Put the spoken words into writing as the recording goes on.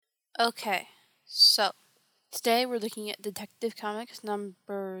Okay, so today we're looking at Detective Comics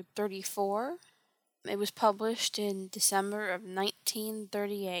number 34. It was published in December of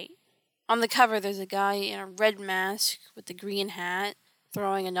 1938. On the cover, there's a guy in a red mask with the green hat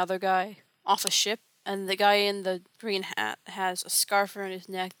throwing another guy off a ship, and the guy in the green hat has a scarf around his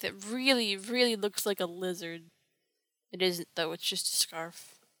neck that really, really looks like a lizard. It isn't, though, it's just a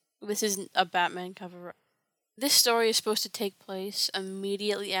scarf. This isn't a Batman cover. This story is supposed to take place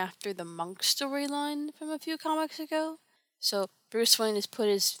immediately after the Monk storyline from a few comics ago. So Bruce Wayne has put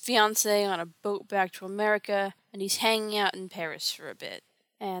his fiancée on a boat back to America, and he's hanging out in Paris for a bit.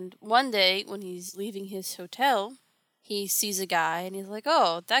 And one day, when he's leaving his hotel, he sees a guy, and he's like,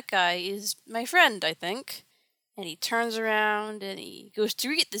 oh, that guy is my friend, I think. And he turns around, and he goes to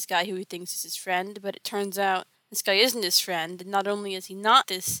greet this guy who he thinks is his friend, but it turns out this guy isn't his friend, and not only is he not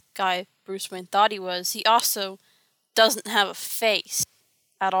this guy Bruce Wayne thought he was, he also doesn't have a face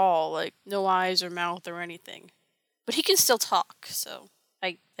at all, like no eyes or mouth or anything. But he can still talk, so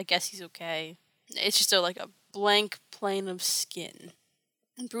I guess he's okay. It's just like a blank plane of skin.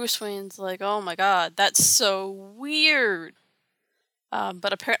 And Bruce Wayne's like, oh my god, that's so weird.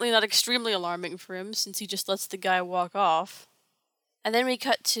 But apparently not extremely alarming for him, since he just lets the guy walk off. And then we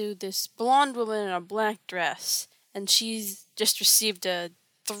cut to this blonde woman in a black dress, and she's just received a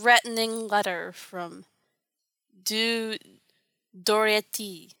threatening letter from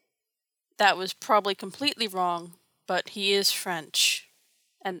Dorothy. That was probably completely wrong, but he is French,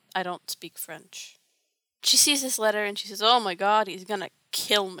 and I don't speak French. She sees this letter and she says, oh my god, he's gonna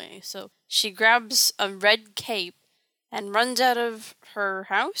kill me. So she grabs a red cape and runs out of her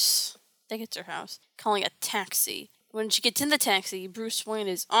house. I think it's her house, calling a taxi. When she gets in the taxi, Bruce Wayne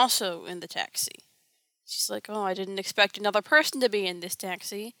is also in the taxi. She's like, oh, I didn't expect another person to be in this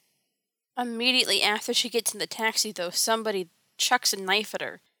taxi. Immediately after she gets in the taxi, though, somebody chucks a knife at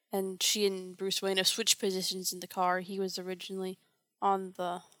her, and she and Bruce Wayne have switched positions in the car. He was originally on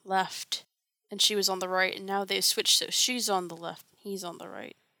the left, and she was on the right, and now they've switched, so she's on the left, he's on the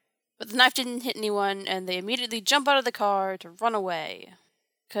right. But the knife didn't hit anyone, and they immediately jump out of the car to run away,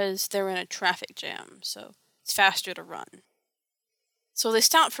 because they're in a traffic jam, so it's faster to run. So they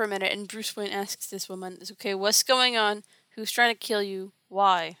stop for a minute, and Bruce Wayne asks this woman, okay, what's going on? Who's trying to kill you?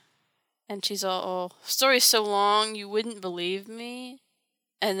 Why? And she's all, oh, story's so long, you wouldn't believe me.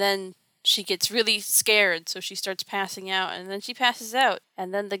 And then she gets really scared, so she starts passing out, and then she passes out.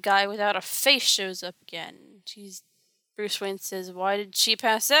 And then the guy without a face shows up again. Bruce Wayne says, why did she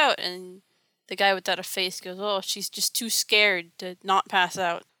pass out? And the guy without a face goes, oh, she's just too scared to not pass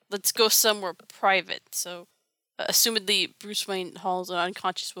out. Let's go somewhere private. So, assumedly, Bruce Wayne hauls an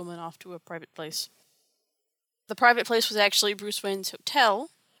unconscious woman off to a private place. The private place was actually Bruce Wayne's hotel.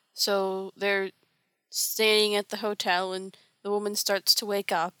 So they're staying at the hotel, and the woman starts to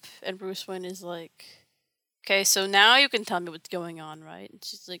wake up, and Bruce Wayne is like, okay, so now you can tell me what's going on, right? And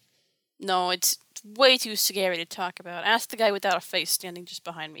she's like, no, it's way too scary to talk about. Ask the guy without a face standing just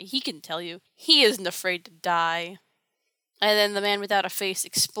behind me. He can tell you. He isn't afraid to die. And then the man without a face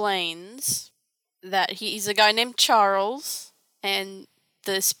explains that he's a guy named Charles, and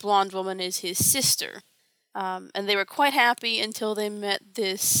this blonde woman is his sister. And they were quite happy until they met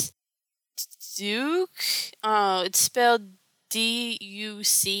this Duke. It's spelled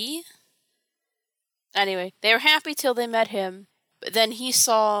D-U-C. Anyway, they were happy till they met him, but then he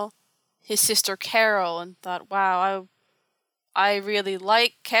saw his sister Carol and thought, wow, I really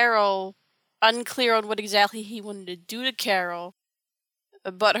like Carol. Unclear on what exactly he wanted to do to Carol,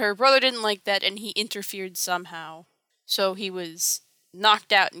 but her brother didn't like that, and he interfered somehow. So he was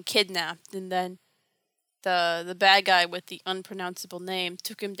knocked out and kidnapped, and then the bad guy with the unpronounceable name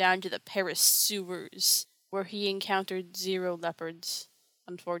took him down to the Paris sewers, where he encountered 0 leopards,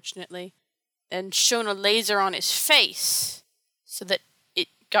 unfortunately, and shone a laser on his face, so that it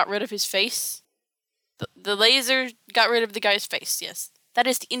got rid of his face. The laser got rid of the guy's face, yes. That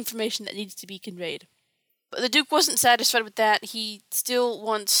is the information that needs to be conveyed. But the Duke wasn't satisfied with that. He still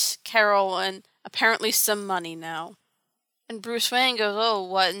wants Carol and apparently some money now. And Bruce Wayne goes, oh,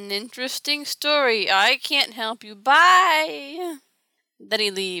 what an interesting story. I can't help you. Bye! Then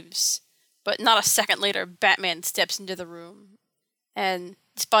he leaves. But not a second later, Batman steps into the room. And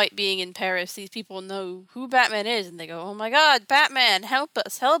despite being in Paris, these people know who Batman is, and they go, oh my god, Batman, help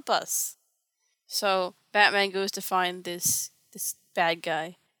us, help us. So Batman goes to find this bad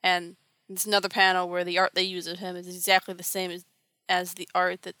guy, and it's another panel where the art they use of him is exactly the same as the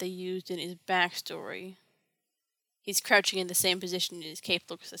art that they used in his backstory. He's crouching in the same position, and his cape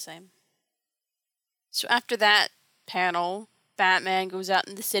looks the same. So after that panel, Batman goes out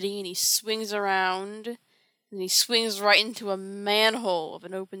in the city, and he swings around, And he swings right into a manhole of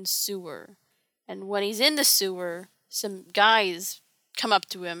an open sewer. And when he's in the sewer, some guys come up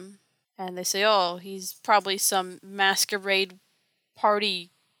to him and they say, oh, he's probably some masquerade party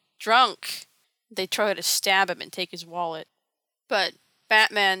drunk. They try to stab him and take his wallet. But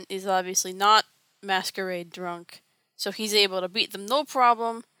Batman is obviously not masquerade drunk, so he's able to beat them no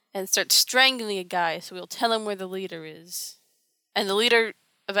problem and start strangling a guy, so he'll tell him where the leader is. And the leader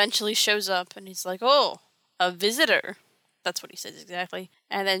eventually shows up and he's like, oh, a visitor. That's what he says exactly.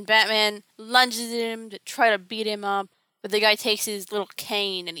 And then Batman lunges at him to try to beat him up, but the guy takes his little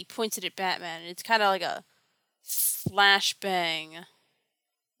cane and he points it at Batman, and it's kind of like a flashbang,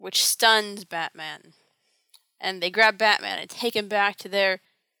 which stuns Batman. And they grab Batman and take him back to their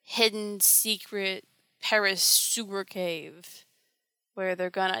hidden secret Paris sewer cave, where they're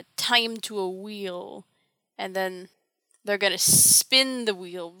gonna tie him to a wheel, and then they're gonna spin the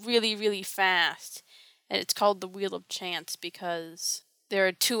wheel really, really fast. And it's called the Wheel of Chance because there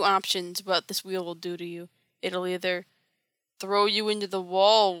are two options what this wheel will do to you. It'll either throw you into the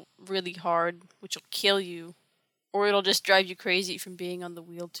wall really hard, which will kill you, or it'll just drive you crazy from being on the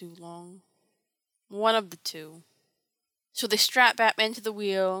wheel too long. One of the two. So they strap Batman to the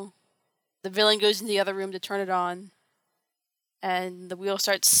wheel. The villain goes in the other room to turn it on. And the wheel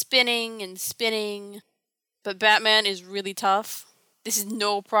starts spinning and spinning. But Batman is really tough. This is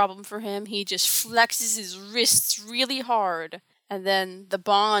no problem for him. He just flexes his wrists really hard. And then the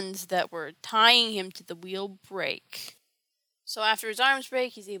bonds that were tying him to the wheel break. So after his arms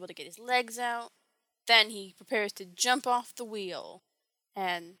break, he's able to get his legs out. Then he prepares to jump off the wheel.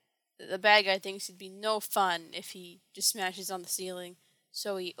 And the bad guy thinks it'd be no fun if he just smashes on the ceiling.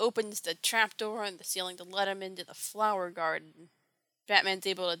 So he opens the trapdoor in the ceiling to let him into the flower garden. Batman's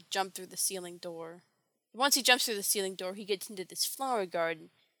able to jump through the ceiling door. Once he jumps through the ceiling door, he gets into this flower garden.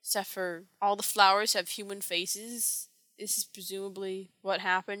 Except for all the flowers have human faces. This is presumably what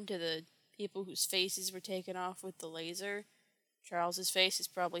happened to the people whose faces were taken off with the laser. Charles's face is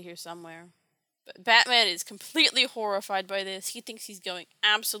probably here somewhere. But Batman is completely horrified by this. He thinks he's going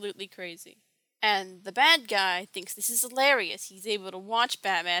absolutely crazy. And the bad guy thinks this is hilarious. He's able to watch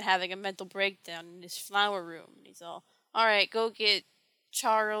Batman having a mental breakdown in his flower room. And he's all, alright, go get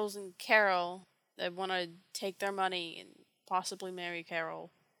Charles and Carol. They want to take their money and possibly marry Carol.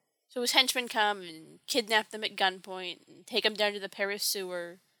 So his henchmen come and kidnap them at gunpoint and take them down to the Paris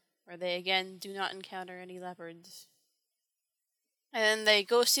sewer, where they again do not encounter any leopards. And then they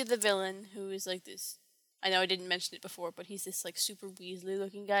go see the villain, who is like this, I know I didn't mention it before, but he's this like super Weasley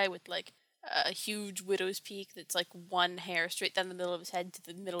looking guy with like a huge widow's peak that's like one hair straight down the middle of his head to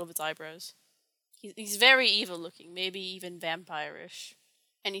the middle of his eyebrows. He's very evil looking, maybe even vampire-ish.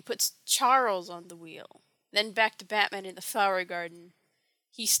 And he puts Charles on the wheel. Then back to Batman in the flower garden.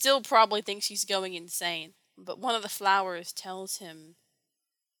 He still probably thinks he's going insane, but one of the flowers tells him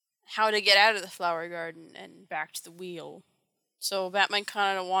how to get out of the flower garden and back to the wheel. So Batman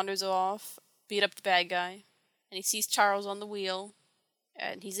kind of wanders off, beat up the bad guy, and he sees Charles on the wheel,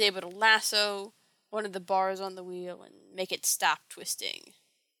 and he's able to lasso one of the bars on the wheel and make it stop twisting,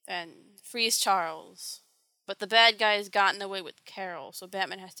 and frees Charles. But the bad guy has gotten away with Carol, so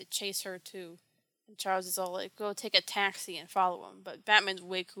Batman has to chase her too. And Charles is all like, go take a taxi and follow him. But Batman's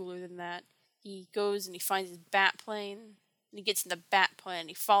way cooler than that. He goes and he finds his bat plane, and he gets in the bat plane and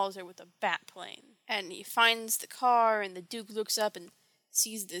he follows her with a bat plane. And he finds the car, and the Duke looks up and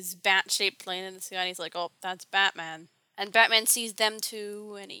sees this bat-shaped plane in the sky, and he's like, oh, that's Batman. And Batman sees them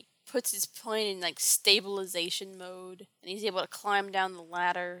too, and he puts his plane in like stabilization mode, and he's able to climb down the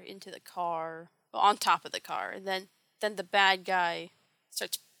ladder into the car, well, on top of the car. And then the bad guy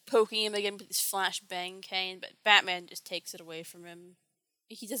starts poking him again with his flashbang cane, but Batman just takes it away from him.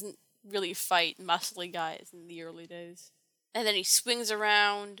 He doesn't really fight muscly guys in the early days. And then he swings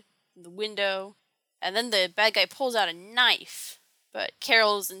around the window, and then the bad guy pulls out a knife, but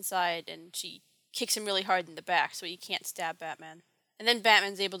Carol's inside, and she kicks him really hard in the back so he can't stab Batman. And then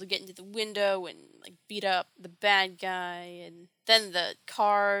Batman's able to get into the window and like beat up the bad guy, and then the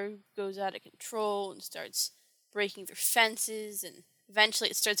car goes out of control and starts breaking through fences, and eventually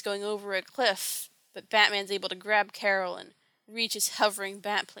it starts going over a cliff, but Batman's able to grab Carol and reach his hovering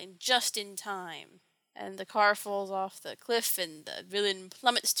Batplane just in time. And the car falls off the cliff, and the villain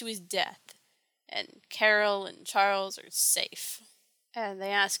plummets to his death. And Carol and Charles are safe. And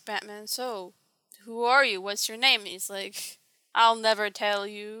they ask Batman, so, who are you? What's your name? And he's like, I'll never tell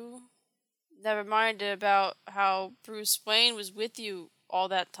you. Never mind about how Bruce Wayne was with you all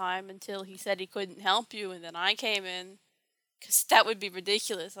that time until he said he couldn't help you, and then I came in. 'Cause that would be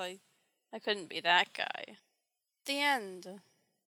ridiculous. I couldn't be that guy. The end.